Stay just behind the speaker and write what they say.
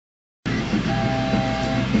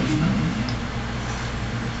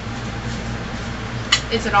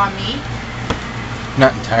Is it on me?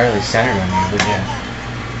 Not entirely centered on you, but yeah.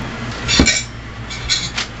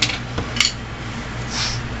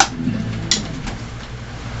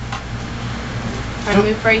 If I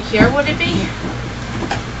move right here, would it be?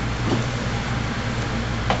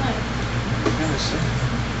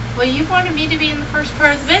 Well, you wanted me to be in the first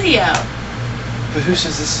part of the video. But who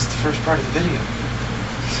says this is the first part of the video?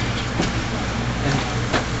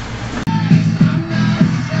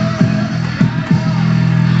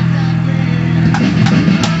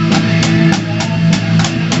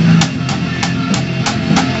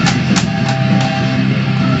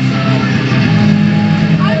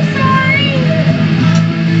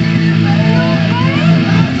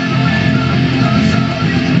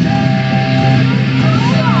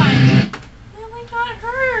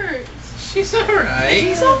 She's alright.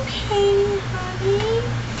 She's okay, honey.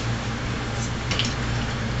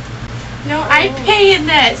 No, I paid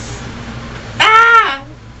this. Ah!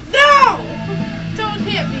 No! Don't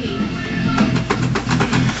hit me.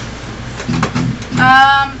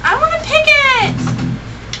 I want to pick it!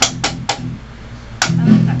 I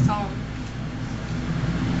like that song.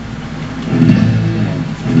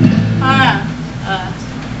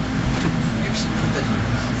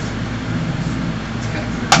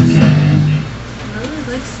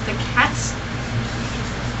 Licks the cats.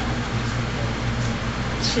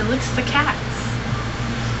 She licks the cats.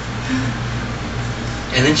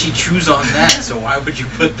 And then she chews on that, so why would you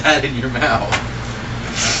put that in your mouth?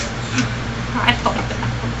 I don't know.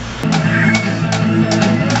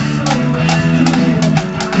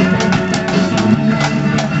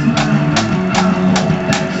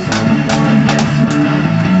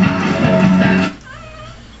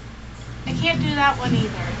 I can't do that one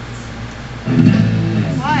either.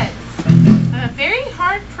 What? I'm a very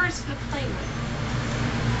hard person to play with.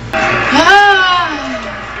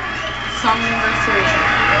 Song number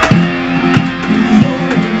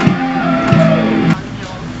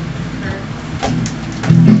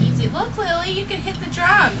 3. Easy. Look, Lily, you can hit the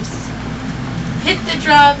drums. Hit the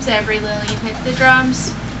drums, every Lily. Hit the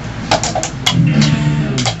drums.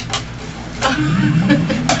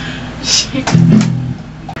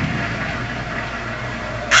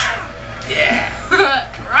 Yeah.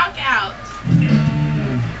 Rock out.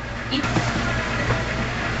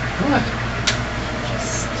 What?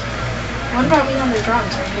 What about me on the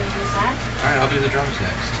drums? Are you going to use that? Alright, I'll do the drums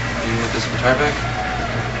next. Do you want this guitar back?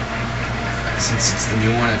 Since it's the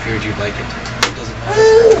new one, I figured you'd like it. It doesn't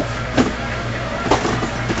matter.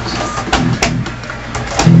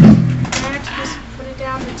 I have to just put it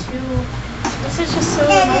down to 2. This is just so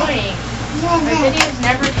annoying. My videos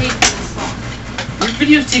never take this long. Your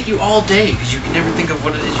videos take you all day because you can never think of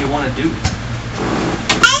what it is you want to do.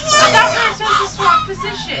 I thought we were supposed to swap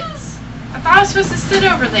positions. I thought I was supposed to sit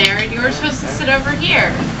over there and you were supposed to sit over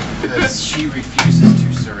here. Because she refuses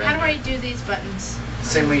to surrender. How do I do these buttons?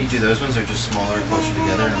 Same way you do those ones, are just smaller, closer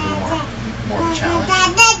together, and a little more of a challenge. I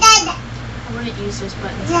wouldn't use those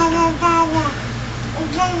buttons.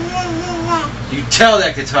 You tell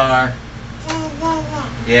that guitar.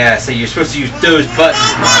 Yeah, so you're supposed to use those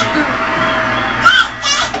buttons, Mommy.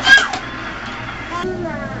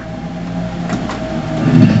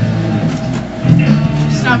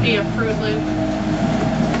 Stop being a Fruit Loop.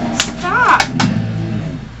 Stop!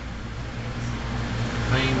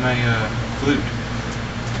 Playing my flute.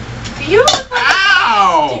 You look like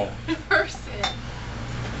Ow! a stupid person.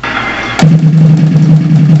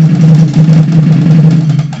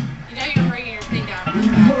 You know you're bringing your thing down really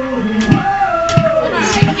bad. Hold on, I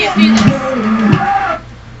can't do this.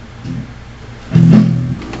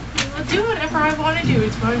 I'll do whatever I want to do.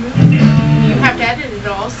 It's my movie. You have to edit it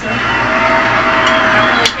all, so I don't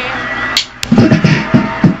really care.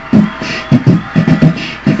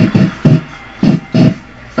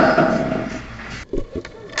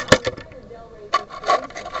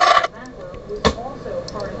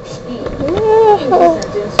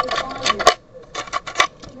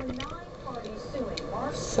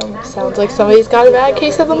 Sounds like somebody's got a bad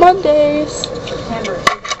case of the Mondays.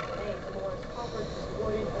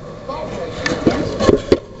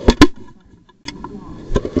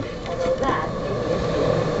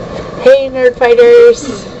 Hey, Nerd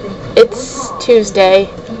Fighters. It's Tuesday.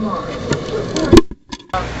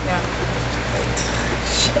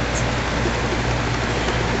 Shit.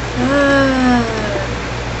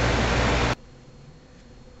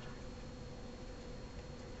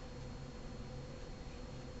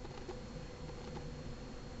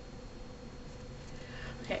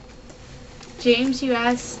 Okay. James, you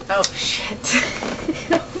asked. Oh, shit.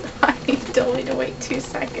 You told me to wait 2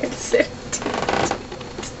 seconds.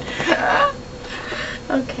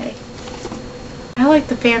 Okay. I like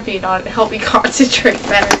the fan being on to help me concentrate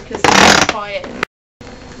better because it's quiet.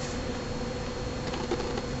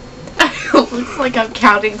 It looks like I'm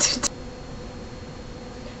counting to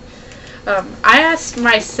I asked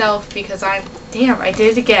myself because damn, I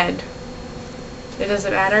did it again. It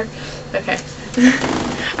doesn't matter? Okay.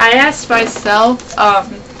 I asked myself,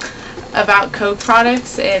 about Coke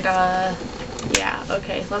products and, yeah,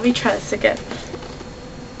 okay, let me try this again.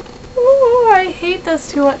 Ooh, I hate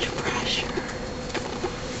this too much pressure.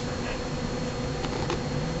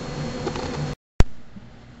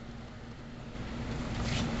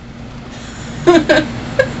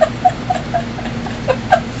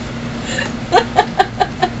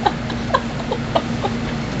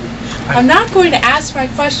 I'm not going to ask my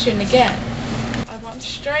question again. I'm on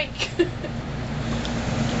strike.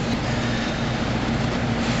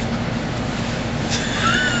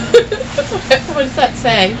 What does that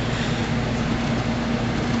say?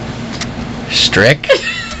 Strick?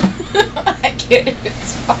 I can't even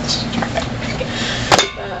spell strike.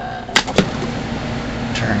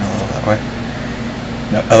 Turn a little that way.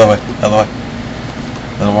 No, other way, other way.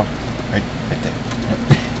 Little more. Right there. Yep.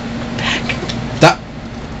 Back. Stop.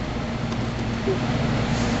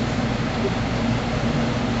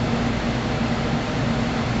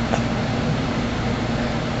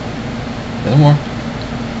 A little more.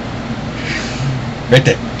 Right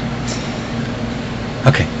there.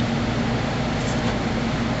 Okay.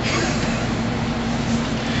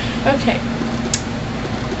 Okay.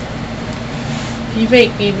 If you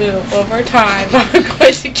make me move one more time, I'm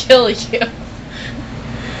going to kill you.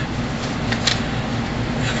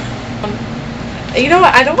 You know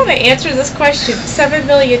what? I don't want to answer this question 7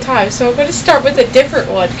 million times, so I'm going to start with a different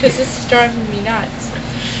one because this is driving me nuts.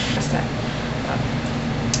 What's that?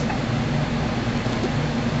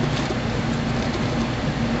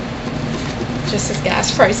 Just as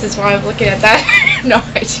gas prices while I'm looking at that. No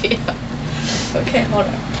idea. Okay, hold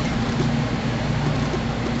on.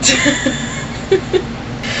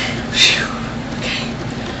 Okay.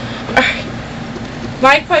 Alright.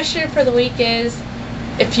 My question for the week is,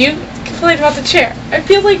 if you complain about the chair, I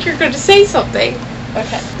feel like you're going to say something.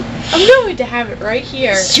 Okay. I'm going to have it right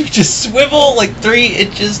here. You just swivel like 3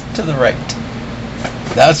 inches to the right.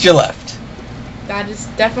 Now it's your left. That is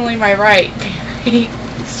definitely my right.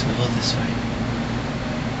 Swivel this way.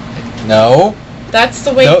 No. That's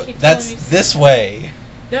the way No, you keep that's telling me. this way.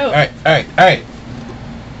 No. Alright, alright, alright.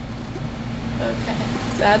 Okay.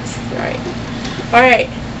 That's right. Alright.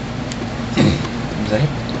 Is that it?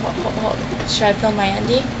 Hold. Should I film my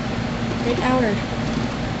ending? Right now or?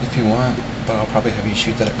 If you want, but I'll probably have you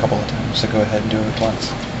shoot that a couple of times, so go ahead and do it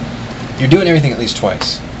once. You're doing everything at least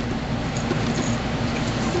twice.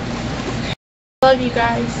 Love you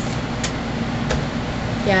guys.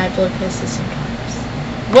 Yeah, I blow kisses sometimes.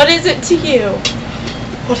 What is it to you?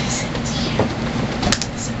 What is it to you?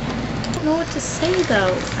 I don't know what to say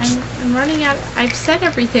though. I'm running out. I've said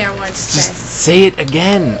everything I wanted to say. Just say it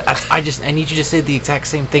again. I need you to say the exact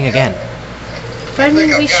same thing again. But I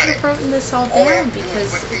mean, we should have written this all down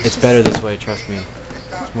because It's better this way, trust me.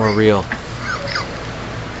 It's more real.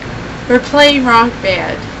 We're playing Rock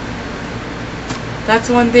Band. That's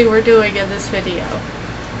one thing we're doing in this video.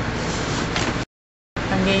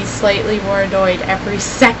 I'm getting slightly more annoyed every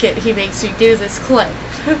second he makes me do this clip.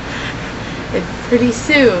 And pretty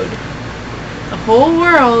soon, the whole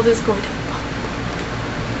world is going to fall in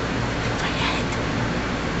my head.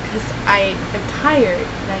 Because I am tired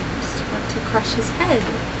and I just want to crush his head.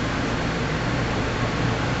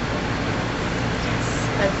 Yes,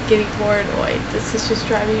 I'm getting more annoyed. This is just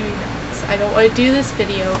driving me nuts. I don't want to do this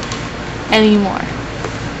video anymore.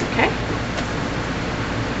 Okay?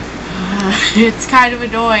 It's kind of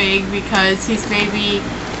annoying because he's made me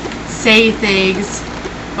say things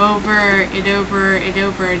over and over and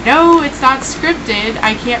over. No, it's not scripted.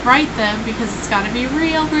 I can't write them because it's got to be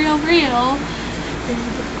real. And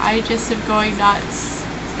I just am going nuts.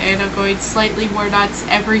 And I'm going slightly more nuts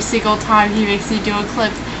every single time he makes me do a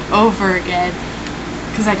clip over again.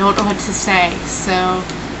 Because I don't know what to say. So,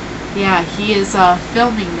 yeah, he is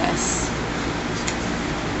filming this.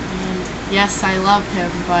 And yes, I love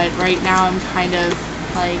him, but right now I'm kind of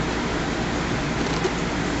like,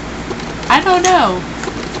 I don't know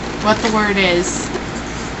what the word is.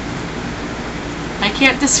 I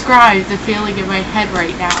can't describe the feeling in my head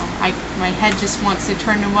right now. My head just wants to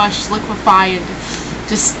turn to mush, liquefy, and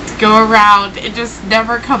just go around and just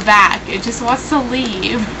never come back. It just wants to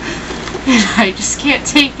leave. And I just can't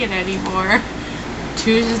take it anymore.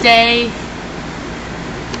 Tuesday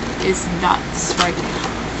is nuts right now.